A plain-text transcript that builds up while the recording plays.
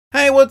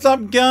Hey, what's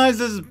up guys?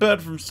 This is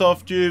Burt from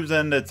SoftTubes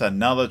and it's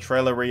another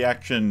trailer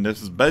reaction. This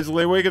is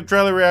basically a week of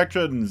trailer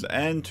reactions,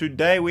 and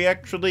today we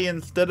actually,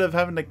 instead of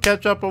having to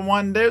catch up on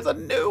one, there's a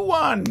new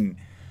one!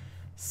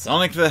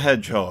 Sonic the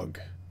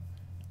Hedgehog.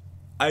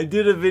 I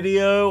did a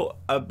video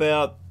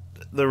about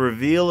the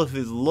reveal of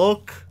his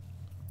look.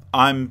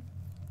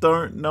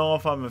 Don't know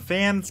if I'm a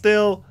fan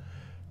still,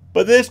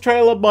 but this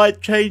trailer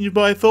might change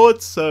my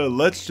thoughts, so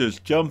let's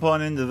just jump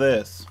on into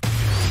this.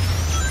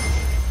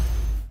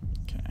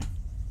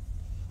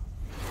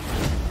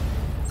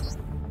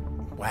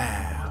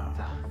 Wow.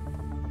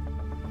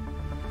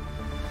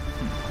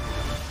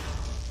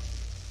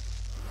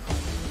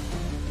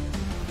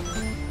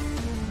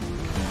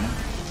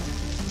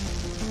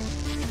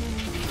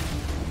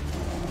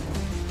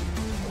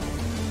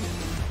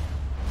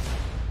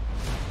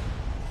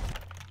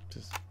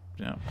 Just,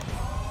 yeah.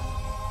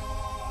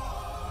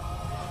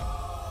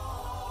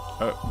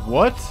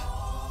 What?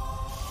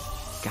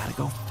 Gotta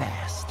go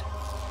fast.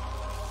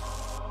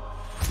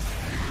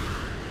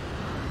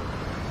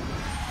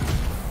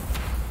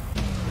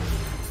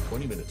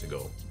 Minutes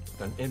ago,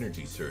 an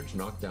energy surge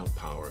knocked out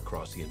power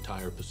across the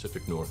entire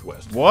Pacific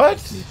Northwest. What?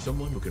 Need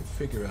someone who can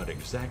figure out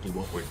exactly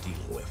what we're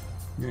dealing with.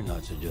 You're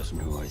not suggesting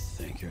who I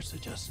think you're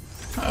suggesting.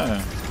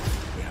 Huh.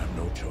 We have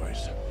no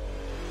choice.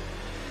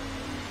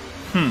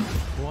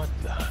 What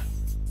the?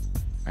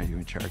 Are you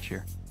in charge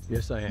here?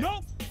 Yes, I am.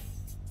 Nope!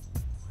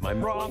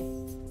 I'm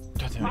Wrong.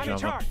 Goddamn I'm in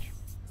Java. charge.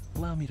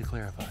 Allow me to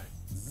clarify.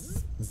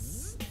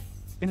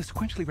 In a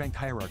sequentially ranked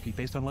hierarchy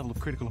based on level of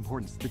critical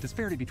importance, the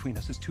disparity between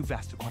us is too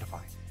vast to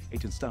quantify.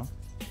 Agent Stone?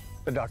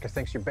 The doctor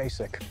thinks you're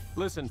basic.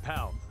 Listen,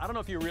 pal, I don't know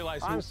if you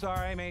realize I'm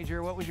sorry,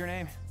 Major. What was your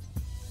name?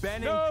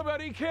 Benning.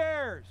 Nobody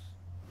cares.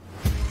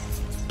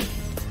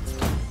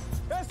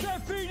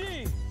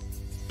 SFPD.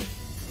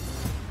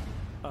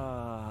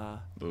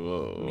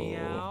 Whoa.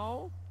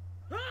 Meow?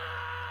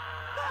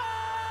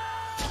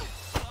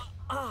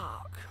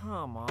 Oh,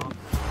 come on.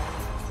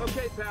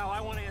 Okay, pal, I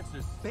want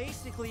answers.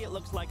 Basically, it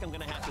looks like I'm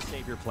gonna have to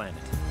save your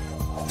planet.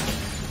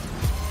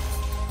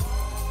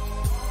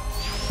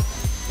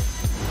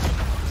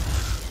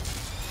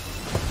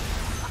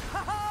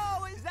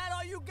 Oh, is that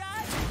all you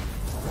got?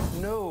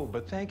 No,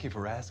 but thank you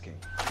for asking.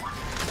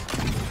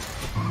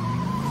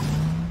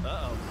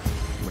 Uh-oh.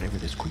 Whatever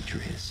this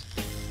creature is,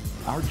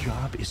 our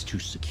job is to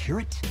secure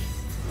it,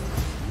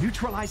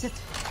 neutralize it,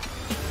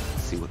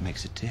 see what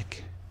makes it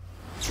tick.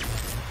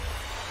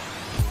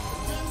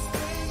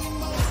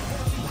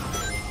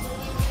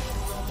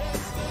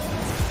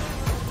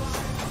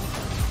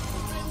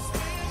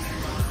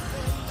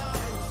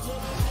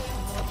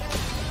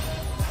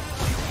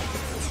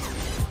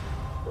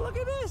 Look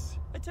at this.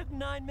 I took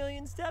 9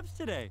 million steps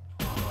today.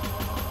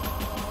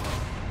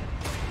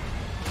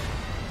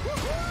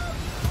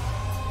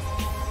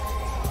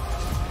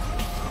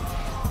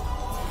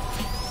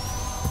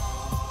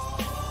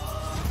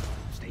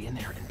 Stay in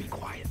there and be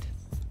quiet.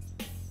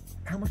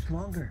 How much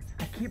longer?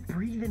 I can't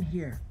breathe in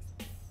here.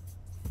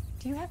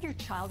 Do you have your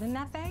child in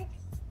that bag?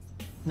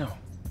 No.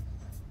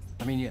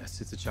 I mean,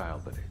 yes, it's a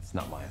child, but it's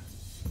not mine.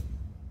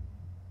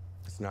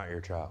 It's not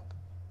your child.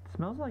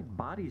 Smells like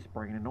body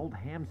spray in an old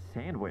ham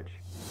sandwich.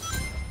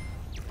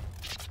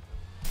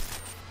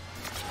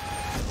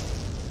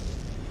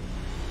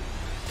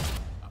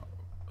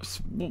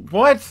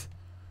 What?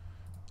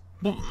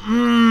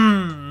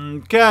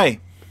 Okay.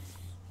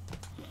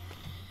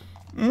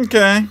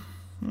 Okay.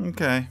 Okay.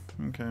 Okay.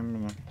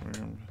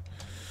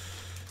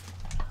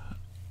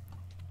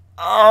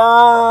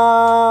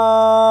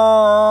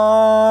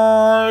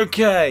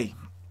 Okay.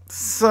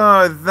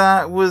 So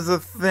that was a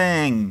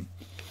thing.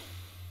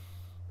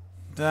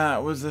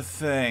 That was a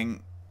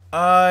thing.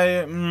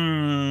 I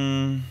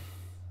don't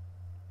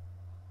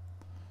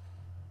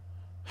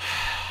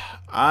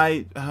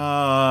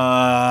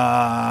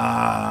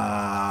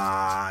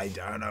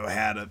know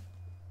how to.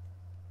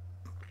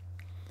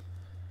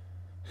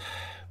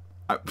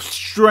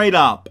 Straight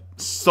up,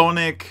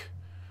 Sonic.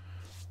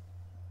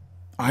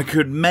 I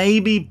could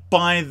maybe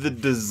buy the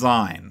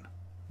design.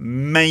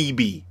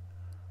 Maybe.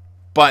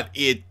 But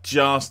it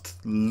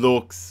just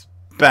looks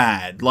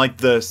bad. Like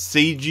the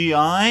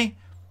CGI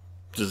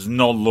does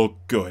not look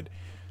good.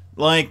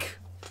 Like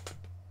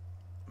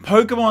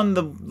Pokemon,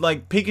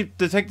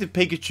 Detective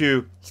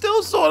Pikachu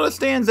still sort of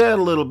stands out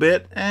a little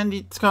bit, and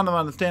it's kind of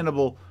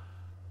understandable.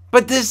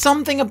 But there's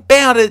something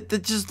about it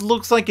that just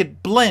looks like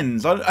it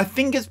blends. I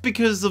think it's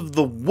because of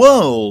the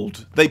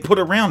world they put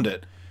around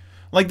it.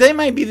 Like, they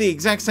may be the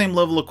exact same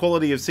level of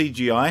quality of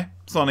CGI,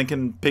 Sonic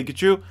and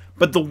Pikachu,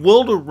 but the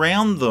world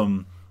around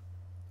them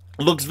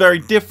looks very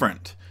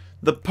different.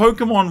 The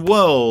Pokemon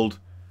world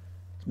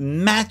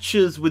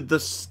matches with the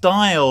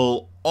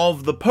style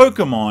of the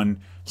Pokemon,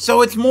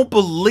 so it's more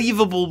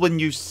believable when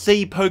you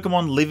see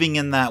Pokemon living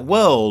in that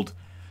world.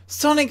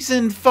 Sonic's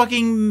in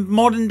fucking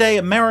modern day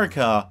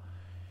America.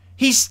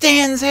 He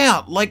stands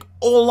out like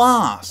all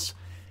ass.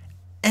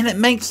 And it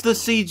makes the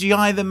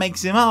CGI that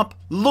makes him up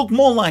look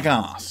more like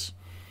ass.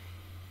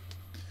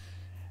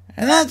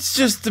 And that's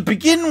just to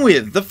begin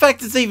with. The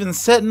fact it's even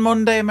set in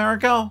modern day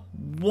America,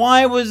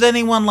 why was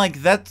anyone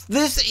like that?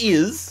 This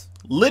is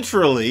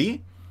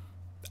literally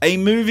a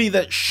movie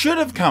that should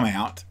have come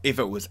out, if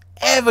it was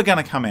ever going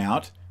to come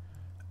out,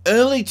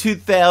 early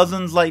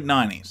 2000s, late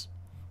 90s.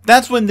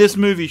 That's when this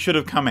movie should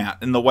have come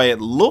out. In the way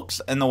it looks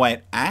and the way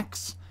it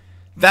acts,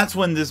 that's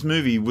when this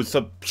movie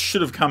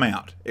should have come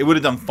out. It would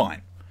have done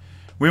fine.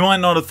 We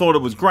might not have thought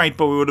it was great,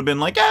 but we would have been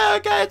like, yeah,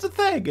 okay, it's a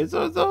thing. It's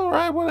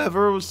alright,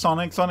 whatever. It was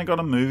Sonic. Sonic got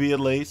a movie at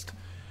least.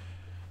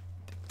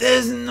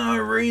 There's no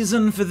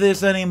reason for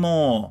this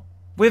anymore.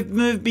 We've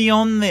moved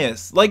beyond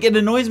this. Like, it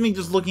annoys me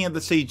just looking at the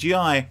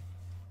CGI.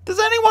 Does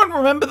anyone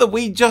remember that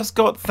we just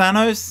got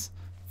Thanos?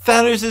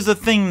 Thanos is a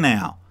thing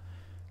now.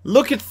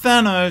 Look at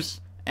Thanos,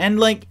 and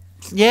like,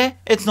 yeah,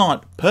 it's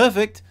not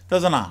perfect.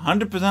 Doesn't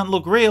 100%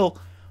 look real,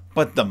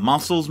 but the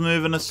muscles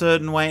move in a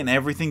certain way, and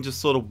everything just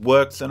sort of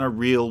works in a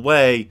real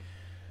way.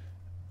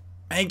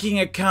 Making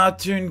a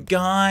cartoon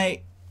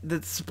guy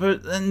that's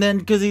supposed, and then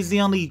because he's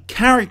the only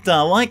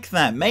character like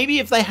that. Maybe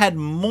if they had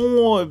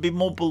more, it'd be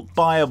more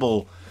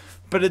viable.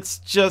 But it's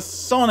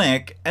just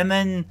Sonic, and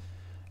then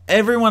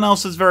everyone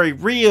else is very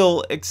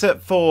real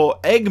except for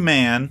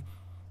Eggman,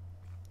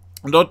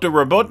 Dr.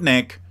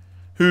 Robotnik,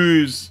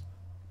 who's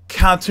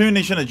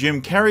cartoonish in a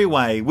Jim Carrey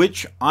way,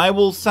 which I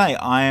will say,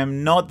 I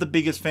am not the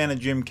biggest fan of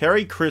Jim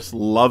Carrey. Chris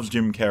loves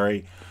Jim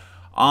Carrey.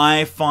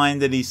 I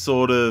find that he's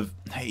sort of,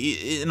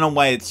 in a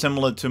way, it's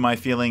similar to my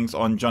feelings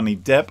on Johnny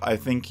Depp. I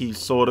think he's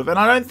sort of, and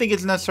I don't think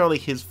it's necessarily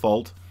his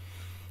fault.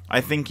 I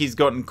think he's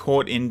gotten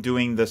caught in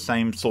doing the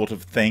same sort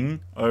of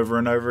thing over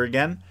and over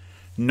again.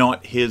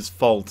 Not his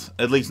fault,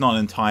 at least not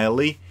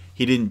entirely.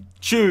 He didn't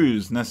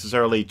choose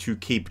necessarily to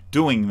keep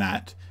doing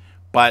that,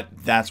 but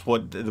that's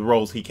what the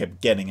roles he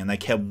kept getting, and they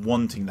kept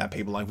wanting that.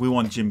 People like, we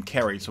want Jim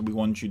Carrey, so we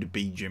want you to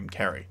be Jim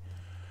Carrey.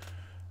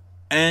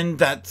 And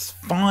that's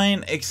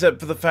fine,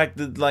 except for the fact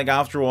that, like,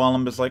 after a while,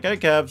 I'm just like,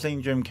 okay, I've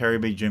seen Jim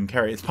Carrey be Jim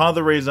Carrey. It's part of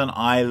the reason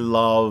I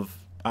love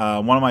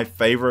one of my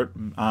favorite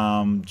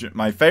Jim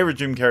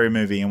Carrey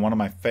movie, and one of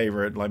my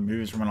favorite like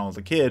movies from when I was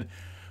a kid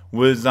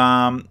was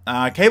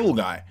Cable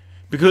Guy.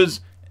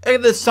 Because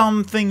there's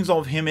some things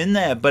of him in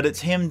there, but it's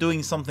him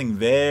doing something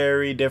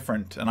very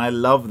different. And I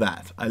love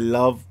that. I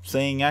love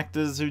seeing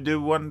actors who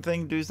do one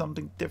thing do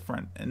something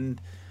different.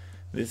 And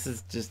this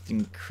is just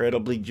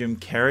incredibly Jim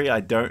Carrey. I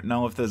don't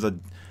know if there's a...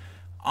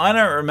 I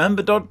don't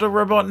remember Dr.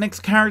 Robotnik's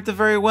character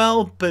very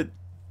well, but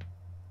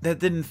that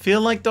didn't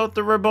feel like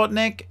Dr.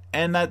 Robotnik.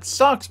 And that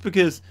sucks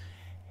because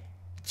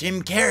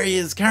Jim Carrey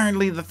is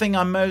currently the thing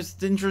I'm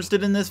most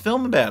interested in this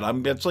film about.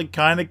 I'm actually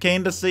kind of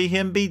keen to see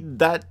him be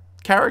that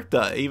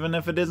character, even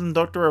if it isn't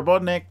Dr.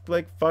 Robotnik.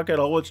 Like, fuck it,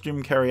 I'll watch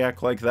Jim Carrey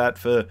act like that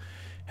for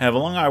however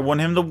long. I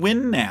want him to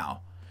win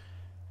now.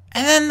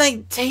 And then they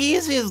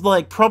tease his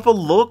like proper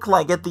look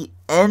like at the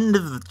end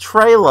of the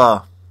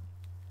trailer,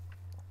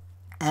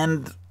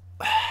 and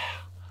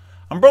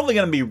I'm probably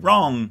going to be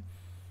wrong,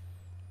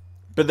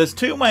 but there's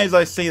two ways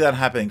I see that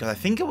happening, because I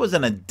think it was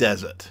in a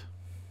desert,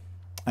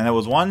 and there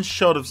was one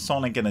shot of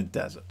Sonic in a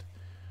desert.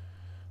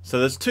 So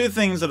there's two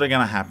things that are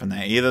going to happen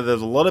there. Either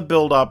there's a lot of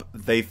build-up,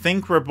 they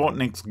think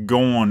Robotnik's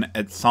gone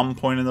at some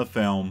point in the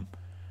film,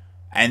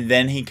 and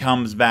then he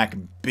comes back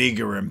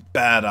bigger and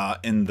badder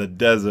in the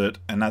desert,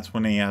 and that's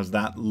when he has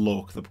that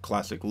look, the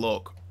classic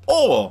look.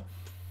 Or,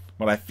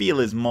 what I feel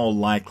is more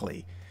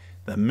likely,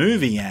 the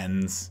movie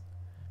ends,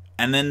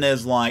 and then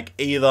there's like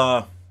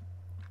either,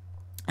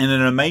 in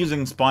an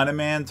Amazing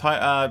Spider-Man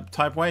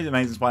type way,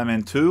 Amazing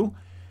Spider-Man 2,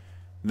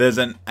 there's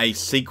a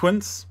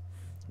sequence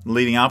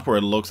leading up where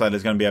it looks like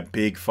there's going to be a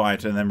big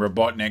fight, and then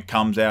Robotnik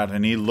comes out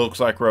and he looks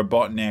like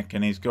Robotnik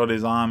and he's got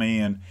his army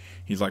and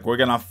he's like, we're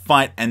going to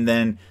fight, and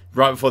then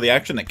right before the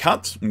action it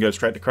cuts and goes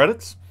straight to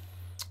credits.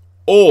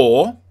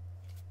 Or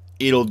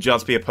it'll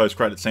just be a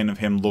post-credit scene of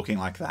him looking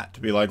like that, to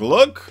be like,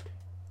 look,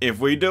 if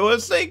we do a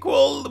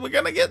sequel, we're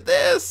going to get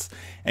this.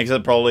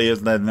 Except probably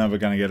is they're never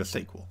going to get a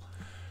sequel.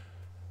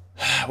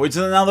 Which is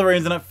another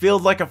reason it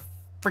feels like a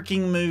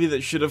freaking movie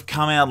that should have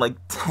come out like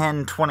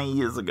 10, 20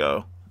 years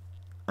ago.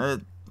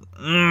 I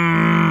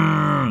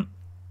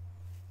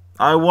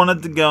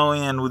wanted to go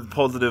in with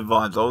positive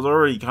vibes. I was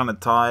already kind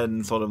of tired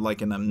and sort of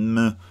like in a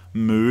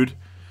mood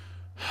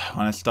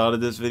when I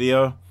started this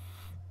video.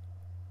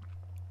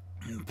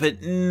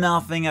 But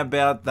nothing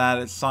about that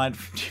aside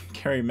from Jim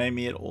Carrey made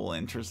me at all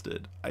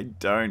interested. I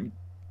don't...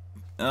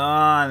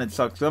 and it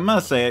sucks. I'm going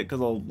to say it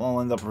because I'll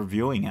end up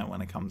reviewing it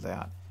when it comes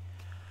out.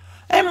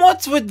 And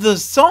what's with the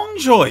song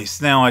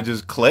choice? Now I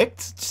just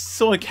clicked. It just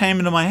sort of came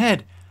into my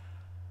head.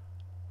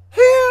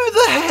 Who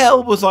the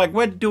hell was like,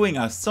 we're doing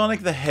a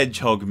Sonic the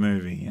Hedgehog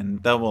movie?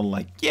 And they were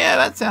like, yeah,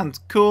 that sounds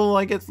cool.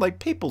 I guess like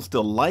people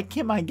still like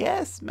him, I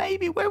guess.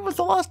 Maybe. When was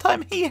the last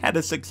time he had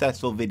a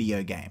successful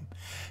video game?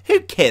 Who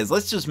cares?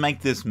 Let's just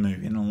make this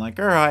movie. And I'm like,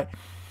 alright.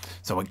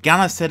 So we're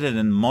gonna set it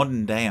in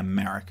modern day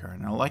America.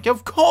 And they're like,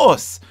 of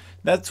course.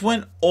 That's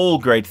when all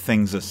great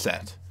things are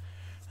set.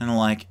 And they're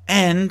like,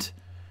 and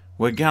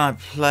we're gonna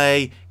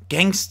play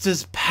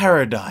Gangsta's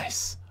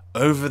Paradise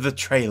over the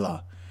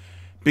trailer.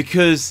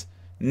 Because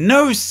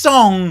no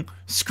song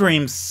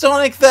screams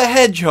Sonic the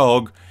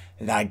Hedgehog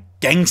like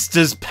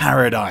Gangster's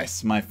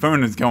Paradise. My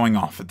phone is going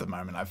off at the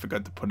moment. I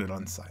forgot to put it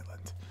on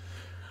silent.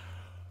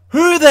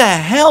 Who the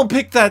hell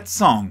picked that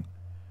song?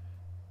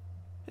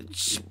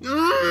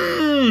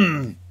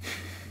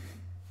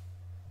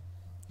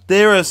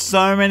 There are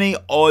so many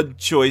odd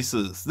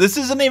choices. This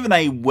isn't even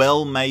a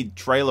well-made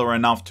trailer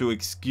enough to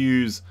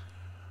excuse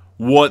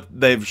what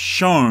they've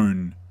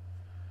shown.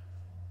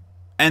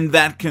 And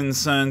that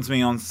concerns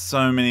me on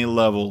so many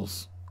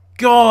levels.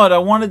 God, I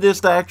wanted this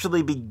to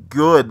actually be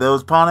good. There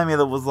was part of me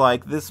that was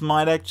like, this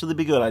might actually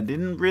be good. I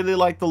didn't really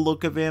like the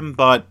look of him,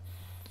 but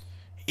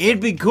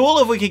it'd be cool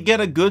if we could get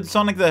a good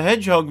Sonic the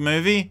Hedgehog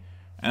movie.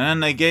 And then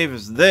they gave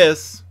us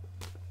this.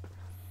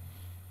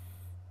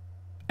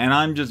 And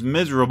I'm just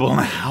miserable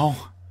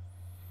now.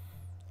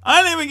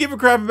 I don't even give a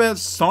crap about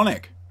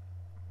Sonic.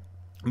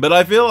 But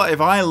I feel like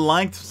if I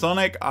liked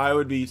Sonic, I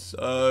would be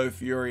so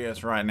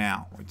furious right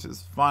now. Which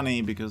is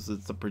funny because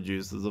it's the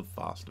producers of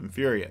Fast and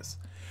Furious.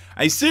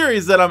 A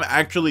series that I'm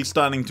actually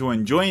starting to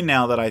enjoy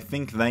now that I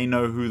think they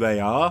know who they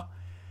are.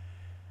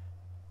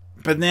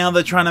 But now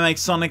they're trying to make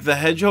Sonic the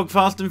Hedgehog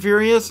Fast and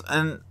Furious.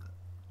 And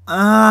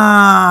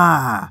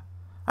I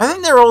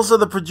think they're also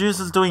the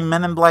producers doing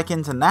Men in Black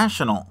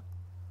International.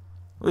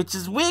 Which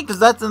is weird, because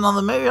that's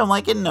another movie. I'm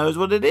like, it knows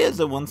what it is.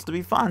 It wants to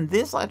be fun.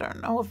 This, I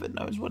don't know if it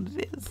knows what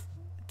it is.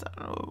 I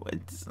don't know.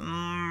 It's,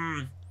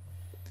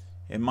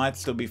 it might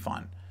still be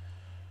fun.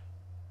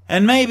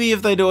 And maybe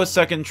if they do a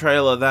second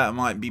trailer, that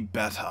might be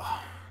better.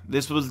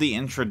 This was the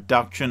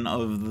introduction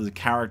of the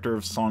character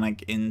of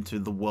Sonic into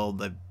the world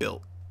they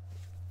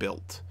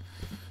built.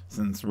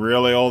 Since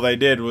really all they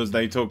did was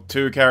they took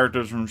two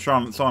characters from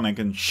Sonic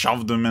and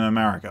shoved them in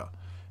America.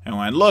 And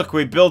went, look,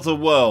 we built a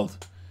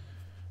world.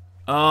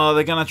 Oh,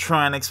 they're gonna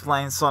try and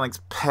explain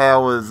Sonic's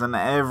powers and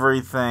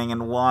everything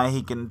and why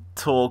he can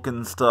talk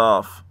and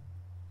stuff.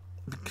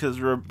 Because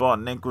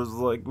Robotnik was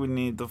like, we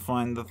need to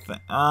find the thing.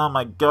 Oh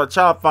my god,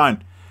 shut up,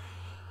 phone.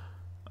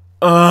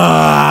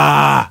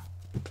 I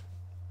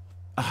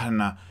don't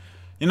know.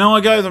 You know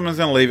what, guys? I'm just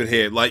gonna leave it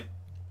here. Like,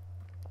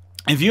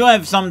 if you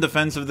have some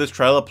defense of this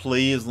trailer,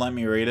 please let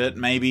me read it.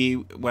 Maybe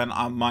when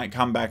I might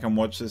come back and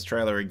watch this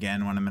trailer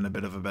again when I'm in a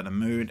bit of a better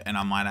mood and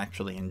I might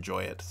actually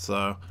enjoy it.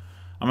 So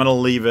I'm going to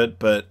leave it,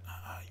 but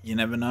you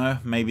never know.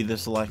 Maybe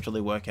this will actually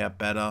work out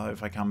better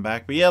if I come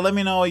back. But yeah, let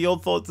me know what your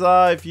thoughts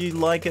are, if you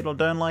like it or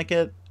don't like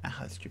it.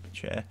 Ah, stupid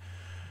chair.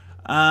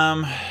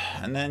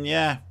 And then,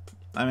 yeah,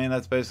 I mean,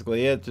 that's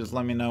basically it. Just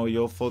let me know what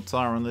your thoughts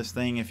are on this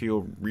thing, if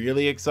you're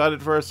really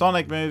excited for a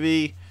Sonic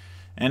movie,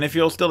 and if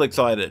you're still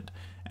excited.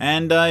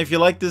 And if you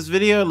like this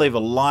video, leave a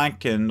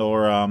like, and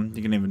or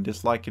you can even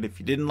dislike it if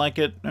you didn't like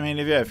it. I mean,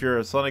 if you're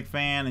a Sonic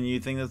fan and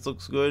you think this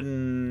looks good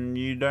and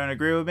you don't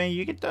agree with me,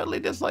 you can totally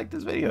dislike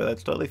this video.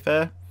 That's totally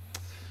fair.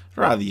 I'd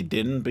rather you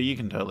didn't, but you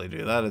can totally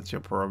do that. It's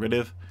your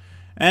prerogative.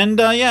 And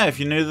yeah, if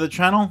you're new to the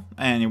channel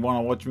and you want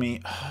to watch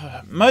me,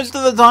 most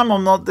of the time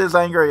I'm not this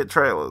angry at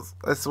trailers.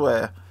 I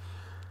swear.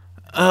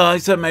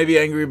 Except maybe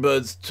Angry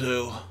Birds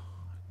 2.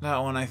 That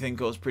one I think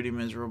I was pretty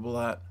miserable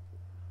at.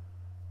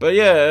 But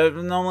yeah,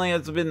 normally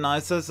it's a bit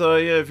nicer, so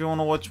yeah, if you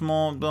want to watch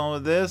more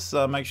of this,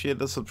 make sure you hit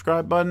the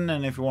subscribe button,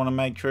 and if you want to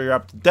make sure you're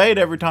up to date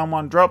every time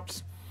one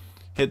drops,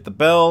 hit the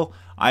bell.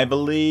 I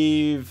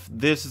believe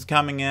this is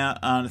coming out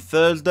on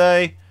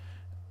Thursday.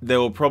 There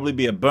will probably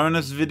be a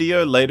bonus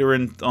video later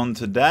on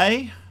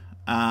today,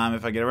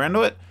 if I get around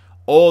to it,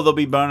 or there'll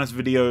be bonus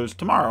videos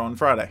tomorrow on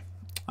Friday.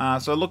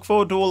 So look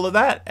forward to all of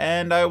that,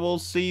 and I will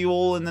see you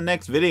all in the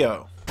next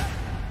video.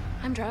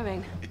 I'm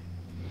driving.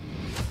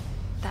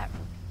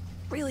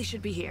 Really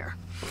should be here.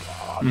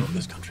 Oh, I love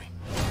this country.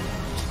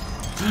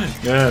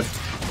 Good.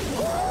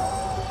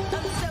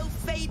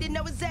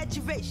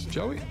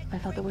 Joey? I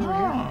thought that we were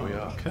here. We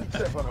are. Okay.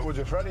 Step on it, would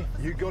you, Freddy?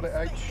 You got it,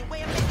 H.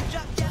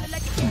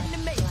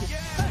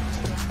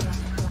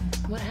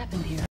 What happened here?